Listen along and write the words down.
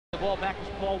The ball back is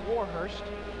Paul Warhurst.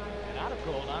 And out of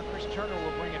goal now, Chris Turner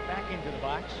will bring it back into the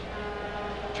box.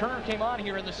 Turner came on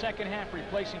here in the second half,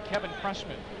 replacing Kevin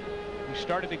Pressman, who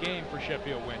started the game for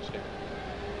Sheffield Wednesday.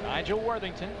 Nigel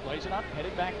Worthington plays it up,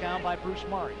 headed back down by Bruce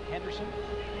Murray. Henderson,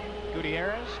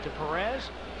 Gutierrez to Perez.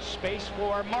 Space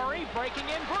for Murray, breaking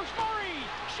in. Bruce Murray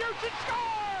shoots and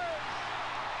scores!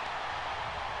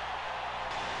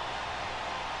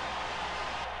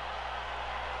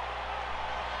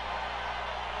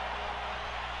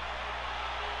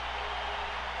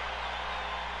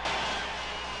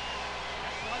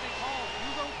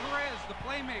 The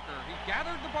playmaker. He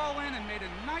gathered the ball in and made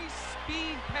a nice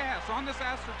speed pass on this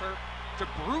AstroTurf to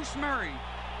Bruce Murray,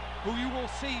 who you will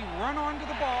see run onto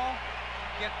the ball,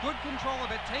 get good control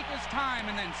of it, take his time,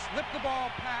 and then slip the ball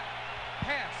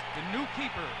past the new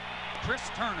keeper, Chris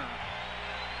Turner.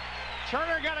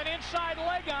 Turner got an inside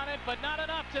leg on it, but not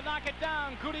enough to knock it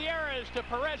down. Gutierrez to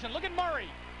Perez, and look at Murray.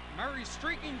 Murray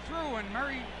streaking through, and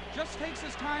Murray just takes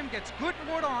his time, gets good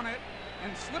wood on it,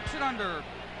 and slips it under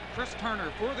Chris Turner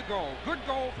for the goal. Good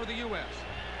goal for the U.S.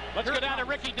 Let's go down to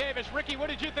Ricky Davis. Ricky, what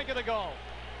did you think of the goal?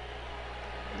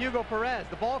 Hugo Perez.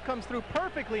 The ball comes through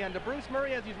perfectly under Bruce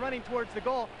Murray as he's running towards the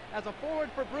goal. As a forward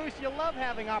for Bruce, you love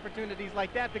having opportunities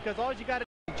like that because all you got to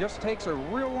He just takes a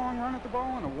real long run at the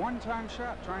ball and a one-time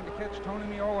shot trying to catch Tony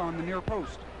Meola on the near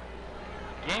post.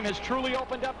 Game has truly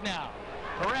opened up now.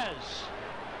 Perez.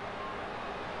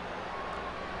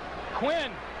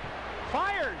 Quinn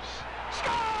fires.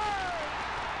 Scores!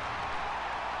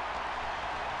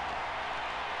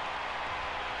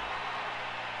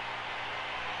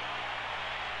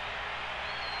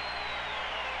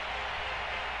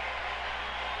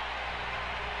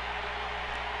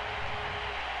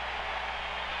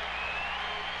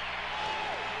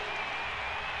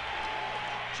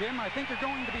 Jim, I think you're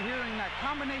going to be hearing that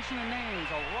combination of names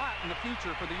a lot in the future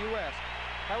for the U.S.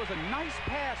 That was a nice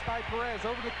pass by Perez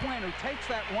over to Quinn, who takes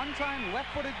that one-time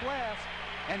left-footed blast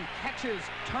and catches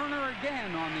Turner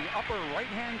again on the upper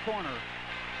right-hand corner.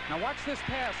 Now watch this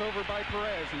pass over by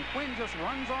Perez, and Quinn just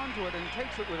runs onto it and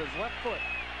takes it with his left foot.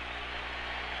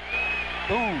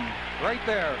 Boom, right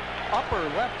there, upper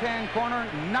left-hand corner,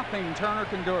 nothing Turner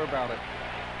can do about it.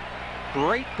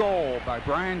 Great goal by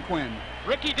Brian Quinn.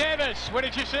 Ricky Davis, what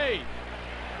did you see?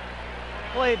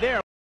 play there.